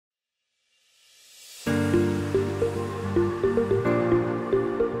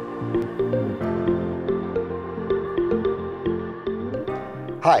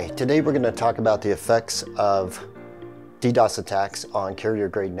Hi, today we're going to talk about the effects of DDoS attacks on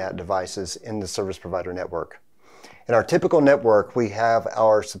carrier-grade NAT devices in the service provider network. In our typical network, we have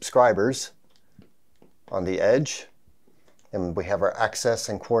our subscribers on the edge, and we have our access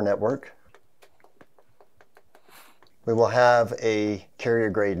and core network. We will have a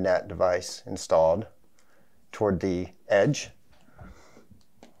carrier-grade NAT device installed toward the edge,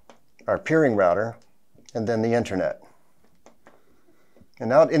 our peering router, and then the internet.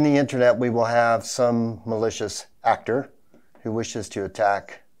 And out in the internet, we will have some malicious actor who wishes to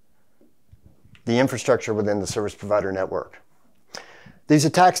attack the infrastructure within the service provider network. These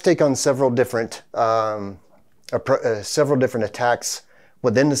attacks take on several different attacks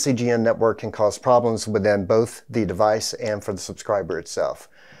within the CGN network and cause problems within both the device and for the subscriber itself.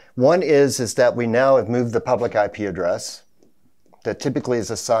 One is that we now have moved the public IP address that typically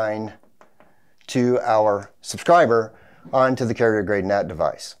is assigned to our subscriber onto the carrier-grade NAT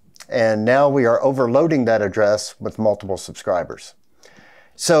device. And now we are overloading that address with multiple subscribers.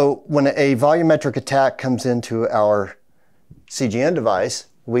 So when a volumetric attack comes into our CGN device,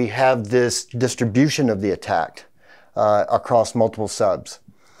 we have this distribution of the attack across multiple subs.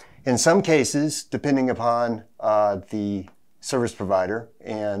 In some cases, depending upon the service provider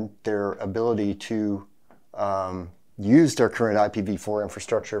and their ability to use their current IPv4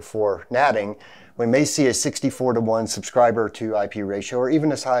 infrastructure for NATing, we may see a 64-to-1 subscriber to IP ratio, or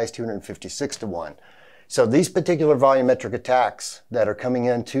even as high as 256-to-1. So these particular volumetric attacks that are coming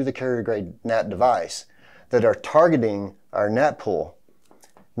into the carrier-grade NAT device that are targeting our NAT pool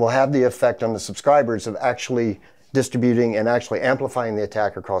will have the effect on the subscribers of actually distributing and actually amplifying the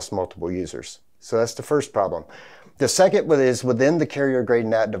attack across multiple users. So that's the first problem. The second is within the carrier-grade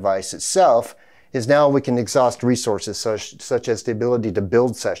NAT device itself is now we can exhaust resources such as the ability to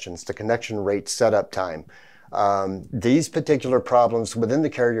build sessions, the connection rate, setup time. These particular problems within the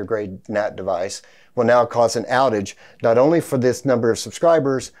carrier-grade NAT device will now cause an outage, not only for this number of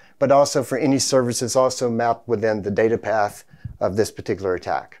subscribers, but also for any services also mapped within the data path of this particular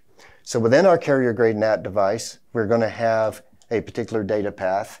attack. So within our carrier-grade NAT device, we're going to have a particular data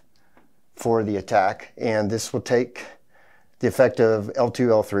path for the attack, and this will take the effect of L2,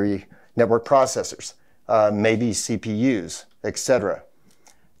 L3 network processors, maybe CPUs, etc.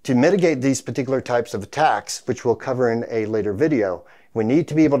 To mitigate these particular types of attacks, which we'll cover in a later video, we need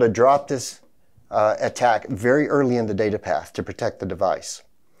to be able to drop this attack very early in the data path to protect the device.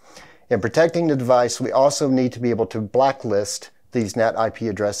 In protecting the device, we also need to be able to blacklist these NAT IP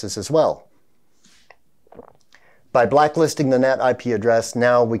addresses as well. By blacklisting the NAT IP address,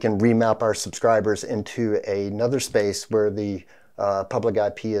 now we can remap our subscribers into another space where the public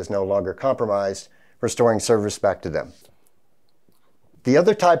IP is no longer compromised, restoring service back to them. The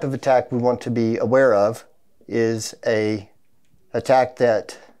other type of attack we want to be aware of is an attack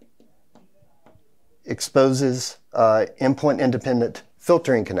that exposes endpoint-independent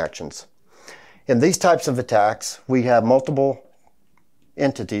filtering connections. In these types of attacks, we have multiple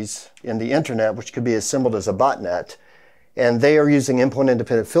entities in the internet, which could be assembled as a botnet, and they are using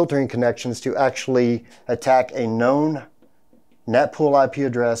endpoint-independent filtering connections to actually attack a known NAT pool IP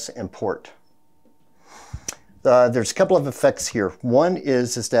address and port. There's a couple of effects here. One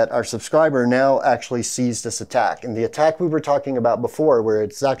is that our subscriber now actually sees this attack. And the attack we were talking about before, where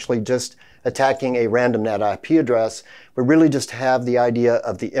it's actually just attacking a random NAT IP address, we really just have the idea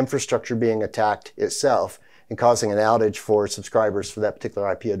of the infrastructure being attacked itself and causing an outage for subscribers for that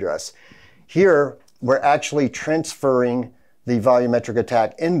particular IP address. Here, we're actually transferring the volumetric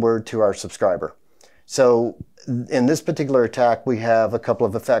attack inward to our subscriber. So in this particular attack, we have a couple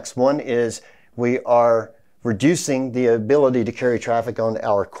of effects. One is we are reducing the ability to carry traffic on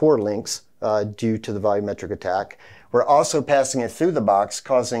our core links due to the volumetric attack. We're also passing it through the box,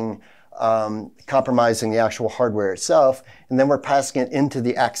 causing compromising the actual hardware itself, and then we're passing it into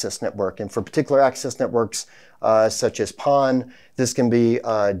the access network. And for particular access networks such as PON, this can be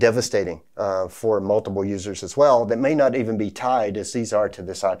devastating for multiple users as well that may not even be tied as these are to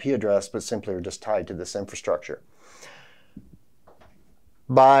this IP address, but simply are just tied to this infrastructure.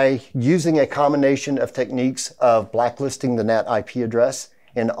 By using a combination of techniques of blacklisting the NAT IP address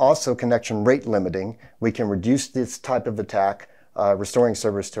and also connection rate limiting, we can reduce this type of attack, restoring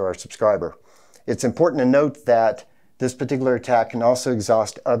service to our subscriber. It's important to note that this particular attack can also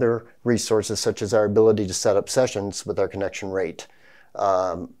exhaust other resources, such as our ability to set up sessions with our connection rate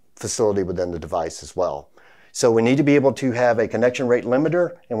facility within the device as well. So we need to be able to have a connection rate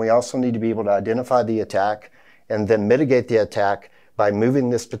limiter, and we also need to be able to identify the attack and then mitigate the attack by moving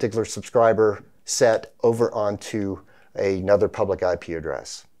this particular subscriber set over onto another public IP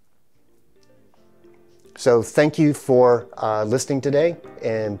address. So thank you for listening today,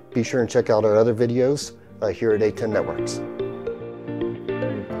 and be sure and check out our other videos here at A10 Networks.